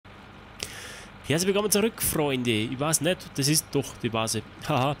Herzlich willkommen zurück, Freunde. Ich weiß nicht, das ist doch die Base.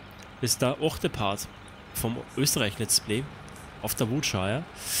 Haha, das ist der 8. Part vom Österreich-Let's Play auf der Wutschau, ja.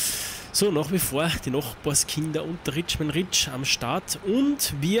 So, nach wie vor die Nachbarskinder und der Rich am Start.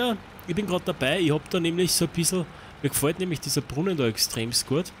 Und ich bin gerade dabei, ich habe da nämlich so ein bisschen, mir gefällt nämlich dieser Brunnen da extremst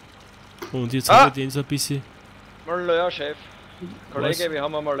gut. Und jetzt habe ich den so ein bisschen... Malheur, Chef. Kollege, wir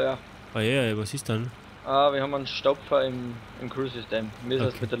haben ein Malheur. Ah ja, was ist dann? Wir haben einen Stopfer im Crew-System. Wir müssen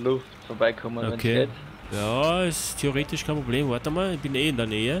jetzt mit der Luft vorbeikommen, wenn es geht. Ja, ist theoretisch kein Problem. Warte mal, ich bin eh in der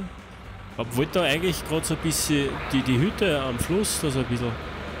Nähe. Ich wollte da eigentlich gerade so ein bisschen die Hütte am Fluss, da so ein bisschen...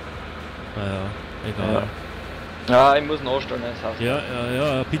 Naja, egal. Ja, ich muss nachstellen, das heißt.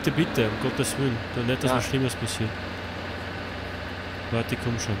 Ja, bitte, um Gottes Willen. Da nicht, dass was Schlimmes passiert. Warte,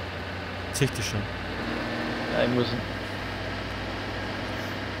 komm schon. Sehe ich das schon. Ja, ich muss...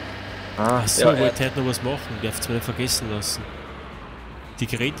 Achso, ich wollte heute noch was machen, darf es mir nicht vergessen lassen. Die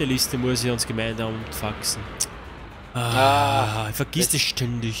Geräteliste muss ich ans Gemeindeamt faxen. Ich vergiss das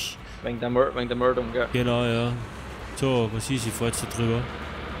ständig. Wegen der Meldung, gell? Genau, ja. So, was ist, ich fahr jetzt da drüber.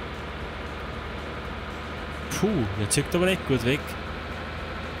 Puh, der zieht aber nicht gut weg.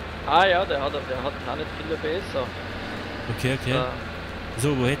 Ja, der hat auch nicht viele PS. Okay.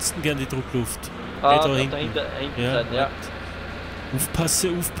 So, wo hättest du denn gern die Druckluft? Da hinten Seite, ja.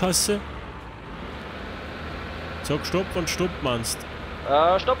 Aufpasse. Sag Stopp und Stopp meinst.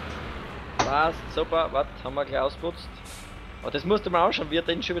 Stopp. Passt, super, warte, haben wir gleich ausputzt. Aber das musst du mal anschauen, wie er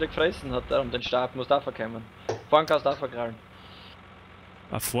den schon wieder gefressen hat, und den Stab musst du auch verkämmen. Vorn kannst du auch verkrallen.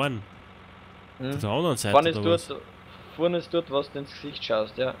 Vorn? Auf der anderen Seite vorne ist dort, was du ins Gesicht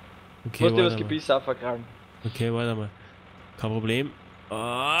schaust, ja. Okay, musst du das Gebiss auch verkrallen. Okay, warte mal. Kein Problem.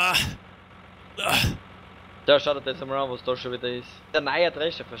 Da schaut dir das einmal an, was da schon wieder ist. Der neue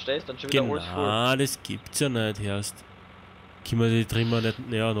Drescher, verstehst du? Dann schon wieder alles voll. Ah, das gibt's ja nicht, erst. Können wir die Trimmer nicht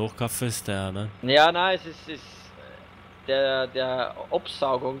nachkaufen, ist der, ne? Ja, nein, es ist der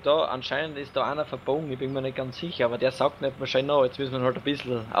Absaugung da, anscheinend ist da einer verbogen, ich bin mir nicht ganz sicher, aber der saugt nicht mehr schön nach, jetzt müssen wir halt ein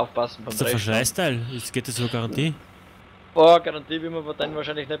bisschen aufpassen beim Drescher. Das ist ein Verschleißteil, jetzt geht das über Garantie? Garantie will man den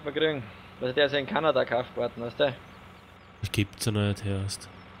wahrscheinlich nicht mehr kriegen, weil der ist ja in Kanada gekauft worden, weißt du? Das gibt's ja nicht, erst.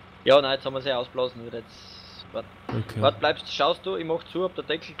 Ja, nein, jetzt haben wir sie ausblasen wieder, jetzt... Okay. Warte, schaust du, ich mach zu, ob der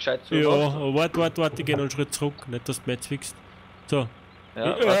Deckel gescheit zu Ja, warte, ich geh noch einen Schritt zurück, nicht dass du mich jetzt fixst. So.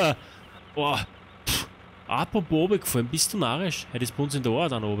 Apropos runtergefallen, bist du narrisch? Heute ist bei uns in der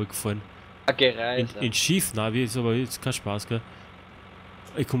Ort auch noch runtergefallen. Gereist. Ins Schiff? Nein, ist aber jetzt kein Spaß, gell?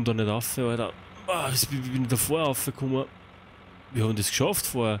 Ich komm da nicht rauf, Alter. Ich bin davor raufgekommen. Wir haben das geschafft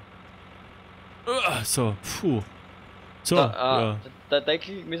vorher. So, puh. So, ja. Der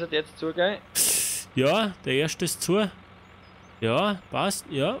Deckel müsste jetzt zugehen. Ja, der erste ist zu. Ja, passt.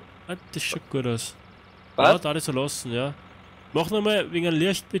 Ja, das schaut gut aus. Ja, da das so lassen, ja. Mach nochmal wegen einem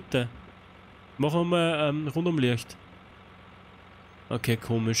Licht, bitte. Mach nochmal rund um Licht. Okay,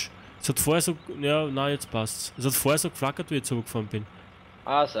 komisch. Es hat vorher so... Ja, nein, jetzt passt's. Es hat vorher so geflackert, wie ich jetzt gefahren bin.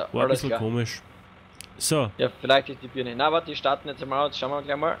 So, war ein bisschen komisch. So. Ja, vielleicht ist die Birne. Na, warte, die starten jetzt einmal, jetzt schauen wir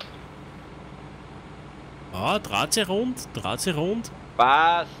gleich mal. Dreht sie rund.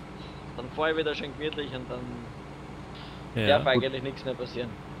 Passt. Dann fahr ich wieder schön gemütlich und dann darf eigentlich nichts mehr passieren.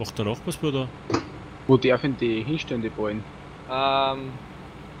 Macht der Nachbarsbruder da? Wo darf denn die hinstellen, die Ballen?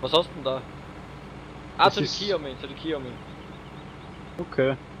 Was hast du denn da? Zu den Kiomi.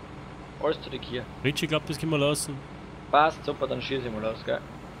 Okay. Alles zu den Kia. Richie glaubt, das können wir lassen. Passt, super, dann schieße ich mal los, gell?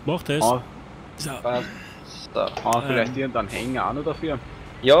 Mach das. So. Passt. So. Vielleicht irgendeinen Hänger auch noch dafür?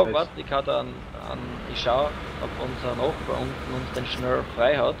 Ja, warte, ich kann da ich schau, ob unser Nachbar unten uns den schnell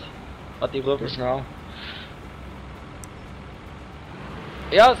frei hat. Warte, ich rufe schnell.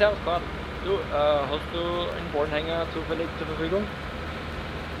 Ja, servus Karl. Du, hast du einen Ballenhänger zufällig zur Verfügung?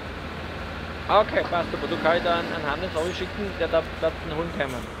 Okay, passt, aber du kannst da einen Hannes ausschicken, der da den holen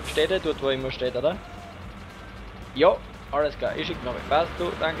kommen. Steht er dort, wo er immer steht, oder? Ja, alles klar, ich schicke noch. Passt,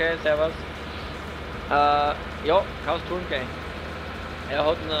 du, danke, servus. Ja, kannst du holen gehen. Er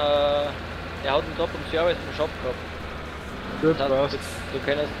hat einen Top im Service im Shop gehabt. Gut, das heißt, du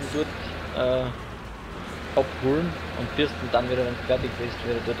kannst ihn dort abholen und führst ihn dann wieder, wenn du fertig bist,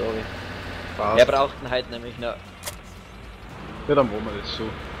 wieder dort runter. Er braucht ihn heute nämlich noch. Ja, dann machen wir das so.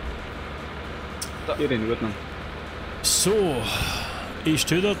 Geht in Ordnung. So, ich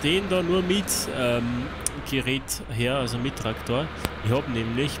stelle den da nur mit Gerät her, also mit Traktor. Wir haben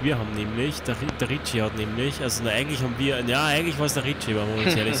nämlich, der Ritchie hat nämlich, also eigentlich haben wir, ja eigentlich war es der Ritchie, wenn wir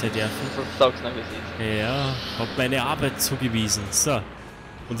uns ehrlich sein dürfen. Sag's noch, wie es ist. Ja, hat meine Arbeit zugewiesen. So,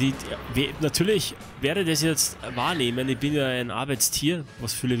 und ich natürlich werde das jetzt wahrnehmen, ich bin ja ein Arbeitstier,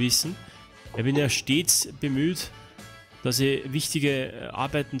 was viele wissen. Ich bin ja stets bemüht, dass ich wichtige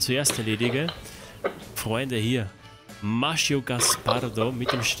Arbeiten zuerst erledige. Freunde, hier. Maschio Gaspardo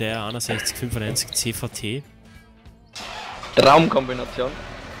mit dem Steyr 6195 CVT. Traumkombination.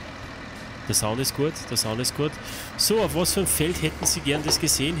 Der Sound ist gut, der Sound ist gut. So, auf was für ein Feld hätten Sie gern das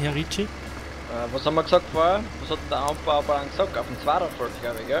gesehen, Herr Ricci? Was haben wir gesagt vorher? Was hat der Anbauer gesagt? Auf dem Zweierfeld,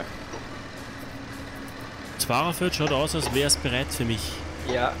 glaube ich, gell? Zwarerfeld schaut aus, als wäre es bereit für mich.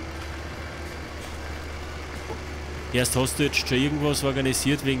 Ja. Erst hast du jetzt schon irgendwas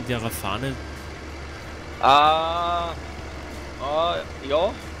organisiert wegen der Fahne? Ja.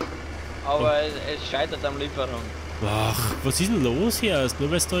 Aber es scheitert am Lieferung. Ach, was ist denn los hier erst?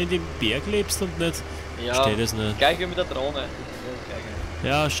 Nur weil du da in dem Berg lebst und nicht... Ja, steht es nicht. gleich wie mit der Drohne. Das ist das Gleiche.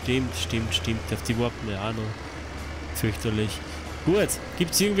 Ja, stimmt. Auf die warten wir auch noch. Fürchterlich. Gut,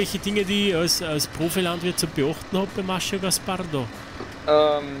 gibt es irgendwelche Dinge, die ich als Profilandwirt zu beachten habe bei Maschio Gaspardo?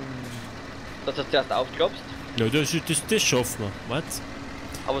 Dass du zuerst aufklappst. Ja, das schaffen wir. Was?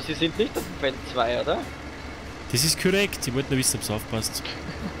 Aber sie sind nicht auf dem Feld 2, oder? Das ist korrekt. Ich wollte nur wissen, ob es aufpasst.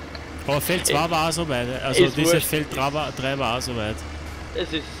 Aber Feld 2 war auch so weit. Also Ist dieses wurscht. Feld 3 war auch so weit.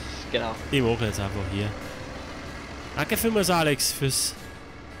 Es ist, genau. Ich mache jetzt einfach hier. Danke vielmals, Alex, fürs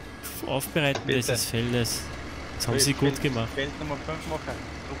Aufbereiten Bitte. dieses Feldes. Das haben Sie gut gemacht. Feld Nummer 5 machen.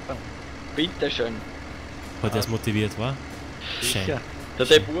 Super. Bitteschön. Hat er es motiviert, war? Sicher.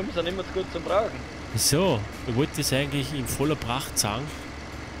 Die Buben sind immer zu gut zum Brauchen. So, ich wollte das eigentlich in voller Pracht sagen.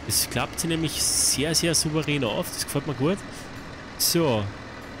 Es klappt sie nämlich sehr, sehr souverän auf. Das gefällt mir gut. So.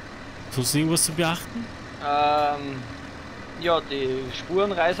 Sonst irgendwas zu beachten? Ja, die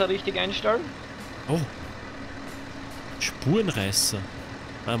Spurenreißer richtig einstellen. Oh. Spurenreißer.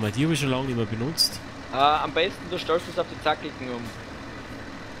 Warte mal, die habe ich schon lange nicht mehr benutzt. Am besten du stellst es auf die Zackelten um.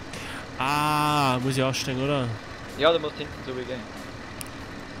 Ah, muss ich aussteigen, oder? Ja, du musst hinten so gehen.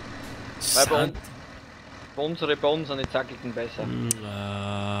 Weil Sand. bei unsere Bohnen sind die Zackelten besser.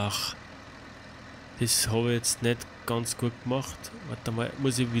 Ach. Das habe ich jetzt nicht ganz gut gemacht. Warte mal,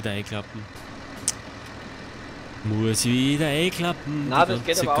 muss ich wieder einklappen. Nein, das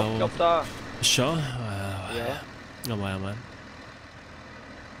geht aber auch, ich glaube da. Schau. Ja. Einmal.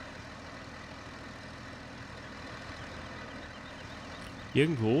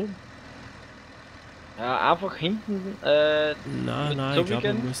 Irgendwo? Ja, einfach hinten. Nein, so ich glaube,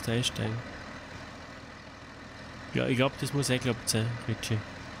 gehen? man muss da einsteigen. Ja, ich glaube, das muss eingeklappt sein, Richie.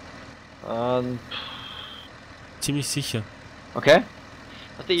 Ziemlich sicher. Okay.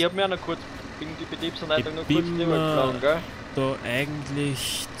 Also ich habe mir auch noch kurz wegen die Betriebsanleitung noch kurz bin drüber geflogen, gell? Da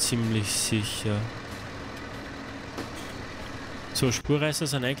eigentlich ziemlich sicher. So, Spurreißer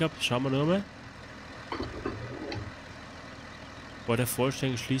sind eingeklappt, schauen wir nur mal. Bei der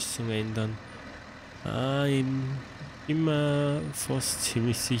vollständigen Schließung ändern. Ich bin mir fast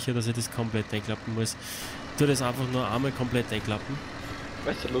ziemlich sicher, dass ich das komplett einklappen muss. Ich tue das einfach nur einmal komplett einklappen.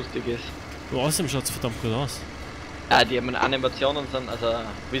 Weil es so lustig ist. Aber außerdem schaut es verdammt gut aus. Ja, die Animationen sind, also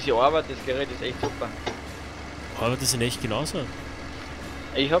wie sie arbeitet, das Gerät ist echt super. Aber das sind echt genauso.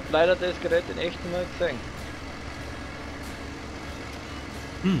 Ich habe leider das Gerät in echt noch nicht gesehen.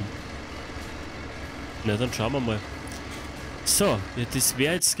 Na, dann schauen wir mal. So, ja, das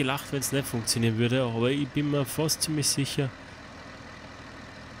wäre jetzt gelacht, wenn es nicht funktionieren würde, aber ich bin mir fast ziemlich sicher,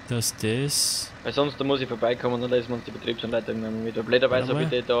 dass das... Weil sonst da muss ich vorbeikommen und dann lesen wir uns die Betriebsanleitung dann wieder. Blöderweise habe ich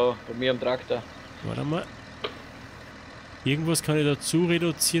die da bei mir am Traktor. Warte mal. Irgendwas kann ich dazu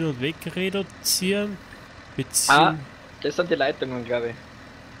reduzieren und wegreduzieren. Das sind die Leitungen, glaube ich.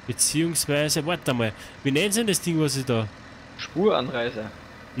 Beziehungsweise, warte mal, wie nennen sie denn das Ding, was ich da... Spuranreiser.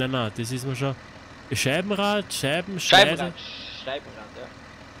 Nein, das ist mir schon... Scheibenrad, Scheibenrad, ja.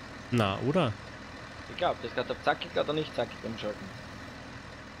 Na, oder? Ich glaube, das geht auf zackig oder nicht zackig umschalten.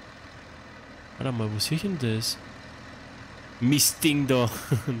 Warte mal, wo sehe ich denn das? Mistding da.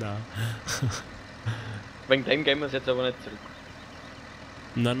 Na. Wegen dem gehen wir es jetzt aber nicht zurück.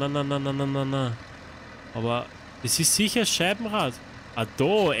 Na. Aber es ist sicher Scheibenrad. Ah,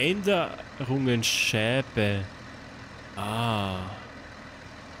 da, Änderungen Scheibe. Ah.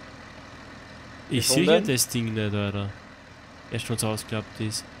 Ich sehe ja das Ding nicht, Alter. Erst wenn es ausgeklappt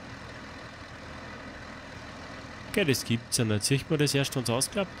ist. Okay, das gibt's ja nicht. Sieht man das erst, wenn es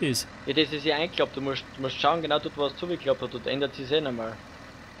ausgeklappt ist? Ja, das ist ja eingeklappt. Du musst schauen, genau dort, wo es zugeklappt hat. Dort ändert sich eh nochmal.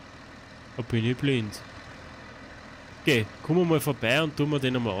 Da bin ich blind. Okay, kommen wir mal vorbei und tun wir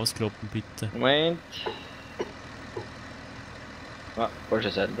den einmal ausklappen, bitte. Moment. Ah, falsche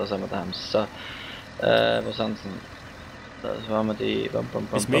Seite, da sind wir daheim. So. Wo sind sie denn? Das waren wir die.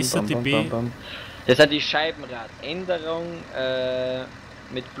 Das Messer, die B. Das sind die Scheibenrad. Änderung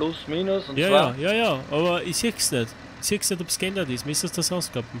mit Plus, Minus und Ja, aber ich sehe es nicht. Ich sehe es nicht, ob es geändert ist. Müssen wir das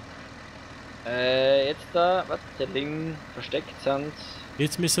ausklappen? Jetzt da, was? Der Ding versteckt sind.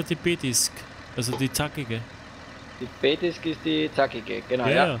 Jetzt müssen die B-Disk, also die zackige. Die B-Disk ist die zackige, genau,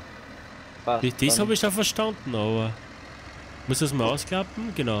 Ja, ja. ja. Passt. Das Dann habe ich schon verstanden, aber. Muss das mal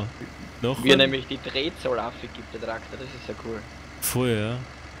ausklappen? Genau. Nachher. wie nämlich die Drehzahl aufgibt, der Traktor, das ist ja cool. Voll, ja.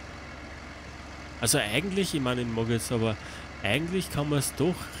 Also eigentlich, ich meine, ich mag jetzt, aber eigentlich kann man es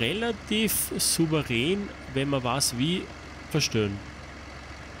doch relativ souverän, wenn man weiß wie, verstehen.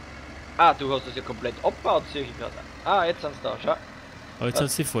 Ah, du hast das ja komplett abgebaut, sehe ich gerade. Ah, jetzt sind sie da, schau. Aber jetzt sind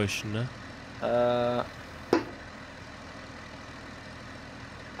es die falschen, ne?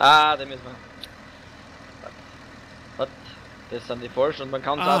 Den müssen wir. Was? Das sind die falschen und man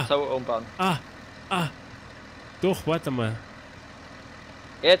kann es Ah. auch so umbauen. Doch, warte mal.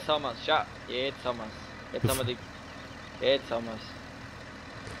 Jetzt haben wir es, schau. Jetzt haben wir es. Jetzt haben wir die. Jetzt haben wir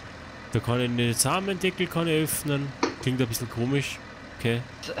es. Da kann ich den Samendeckel kann ich öffnen. Klingt ein bisschen komisch. Okay.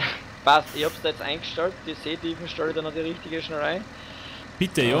 Passt, ich hab's da jetzt eingestellt. Die Seetiefen stelle ich dann noch die richtige Schnurrei.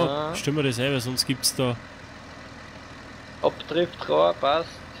 Bitte, ja. Ah. Stellen wir das ein, weil sonst gibt es da. Abdriftrohr passt.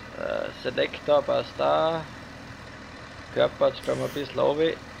 Selektor passt da. Körper stellen wir ein bisschen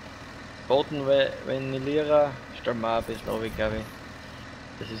runter. Bodenventilierer stellen wir auch ein bisschen runter, glaube ich.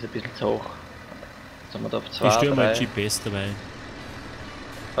 Das ist ein bisschen zu hoch. Jetzt haben wir da auf 2, Ich stelle mal 3. ein GPS dabei.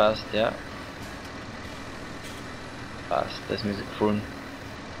 Passt, ja. Passt, das ist mir gefallen.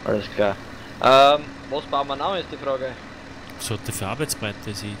 Alles klar. Was bauen wir noch, ist die Frage. Was hat der für Arbeitsbreite?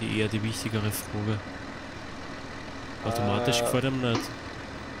 Ist eher die wichtigere Frage. Automatisch gefällt ihm nicht.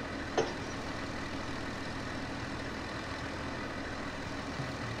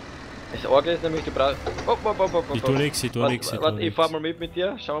 Das Orgel ist nämlich, du brauchst. Ich tu nix, ich tu nix. Warte, ich fahr mal mit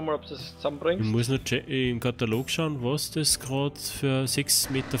dir. Schauen wir mal, ob du das zusammenbringst. Ich muss noch im Katalog schauen, was das gerade für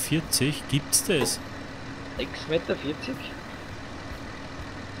 6,40 Meter gibt's das? 6,40 Meter?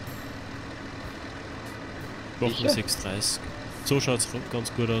 Doch, Sicher? 6,30. So schaut's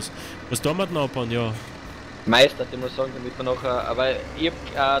ganz gut aus. Was da wir denn abbauen? Ja. Meister, ich muss sagen, damit wir nachher. Aber ich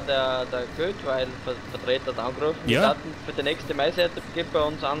hab der Goethe, weil Vertreter hat angerufen. Ja. Die Daten für die nächste Maiseite gibt bei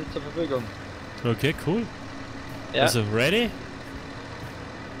uns an zur Verfügung. Okay, cool. Ja, Also, ready?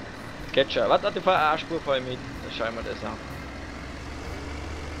 geht schon. Warte, ich fahr eine Spur vor mit. Dann schauen wir das an.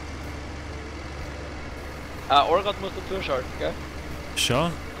 Allrad musst du zuschalten, gell? Schau.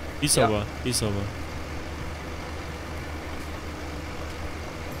 Ist Ja. aber, ist aber.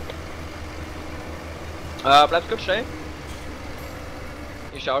 Bleibst kurz stehen.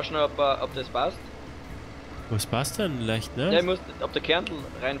 Ich schau schon, ob das passt. Was passt denn? Leicht, Ja, ich ne? muss, ob der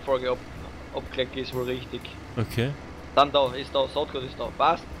Kernreihenfolge abgelegt ist, wohl richtig. Okay. Dann da, ist da, Saatgut ist da.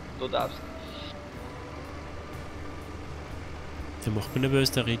 Passt, du darfst. Der macht mich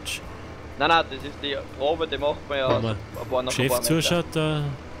nervös, der Ritsch. Nein, das ist die Probe, die macht man ja Wenn man ein paar nach ein Chef paar Meter. zuschaut, da.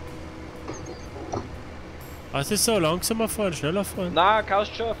 Was ist so? Langsamer fahren, schneller fahren? Nein,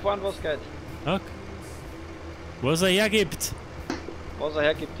 kannst schon fahren, was geht. Okay. Was er hergibt. Was er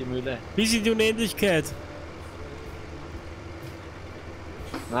hergibt, die Mühle. Bis in die Unendlichkeit.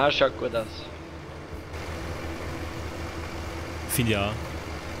 Na, schaut gut aus. Finde ich auch.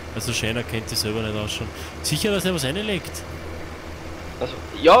 Also schöner kennt das selber nicht ausschauen. Sicher, dass er was reinlegt? Also,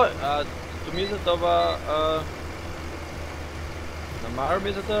 ja, du müsstest aber normal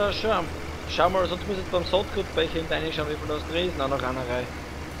müsstest du schon. Schau mal, sonst müsstest du beim Saatgutbecher hintereinschauen, wie viel das drin ist, nach einer Reihe.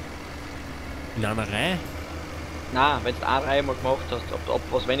 In einer Reihe? Nein, wenn du eine Reihe mal gemacht hast, ob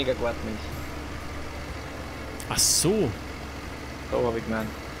was weniger geworden ist. Ach so. So habe ich gemeint.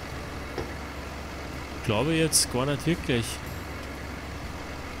 Glaube jetzt gar nicht wirklich.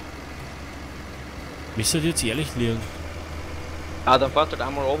 Müsste jetzt ehrlich liegen. Dann fährst du halt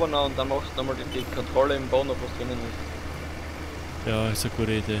einmal runter noch und dann machst du nochmal die Kontrolle im Boden, ob was drinnen ist. Ja, ist eine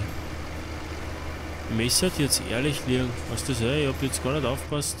gute Idee. Müsste jetzt ehrlich liegen. Was das ich hab jetzt gar nicht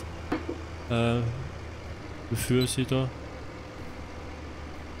aufgepasst. Wofür sie da.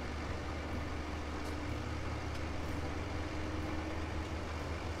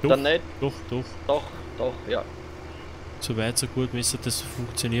 Doch, Dann nicht? doch, doch. Doch, ja. So weit, so gut müsste das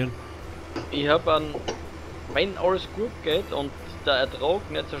funktionieren. Ich habe einen, wenn alles gut geht und der Ertrag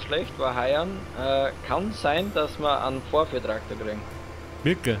nicht so schlecht war heuer, kann sein, dass wir einen Vorführtraktor kriegen.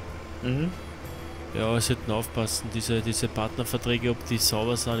 Wirklich? Mhm. Ja, wir sollten aufpassen, diese Partnerverträge, ob die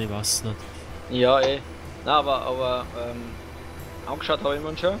sauber sind, ich weiß nicht. Ja, Na, aber angeschaut habe ich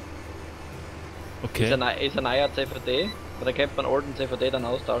mir schon. Okay. Ist ein neuer CVD. Da könnte man alten CVD dann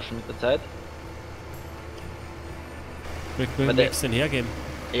austauschen mit der Zeit. Möchten wir Weil ihm der- nichts denn hergeben?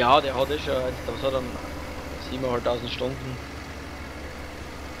 Ja, der hat schon, jetzt, was hat er, 7.500 Stunden.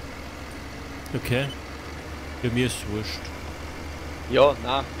 Okay. Ja, mir ist wurscht. Ja,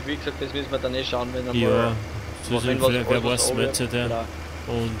 nein, wie gesagt, das müssen wir dann eh schauen, wenn Ja, einmal... so wenn wer was weiß, runter- Mütze der. Genau.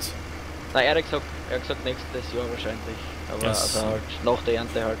 Und Nein, er hat gesagt nächstes Jahr wahrscheinlich. Aber Das- also halt nach der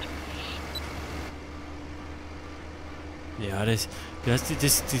Ernte halt. ja, das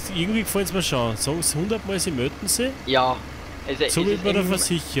irgendwie gefällt es mir schon. Sagen sie 100 Mal, sie melden sie. Ja, also So es wie ist bei der immer,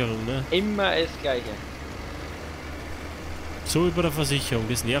 Versicherung, ne? immer das Gleiche. So wie bei der Versicherung,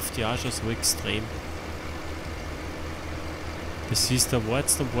 das nervt ja auch schon so extrem. Das ist, da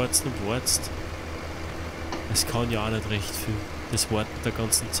wartest und wartest und wartest. Das kann ja auch nicht recht viel, das Warten der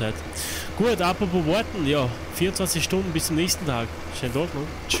ganzen Zeit. Gut, apropos Warten, ja, 24 Stunden bis zum nächsten Tag. Schönen Tag noch.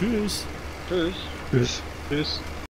 Tschüss. Tschüss. Tschüss. Tschüss.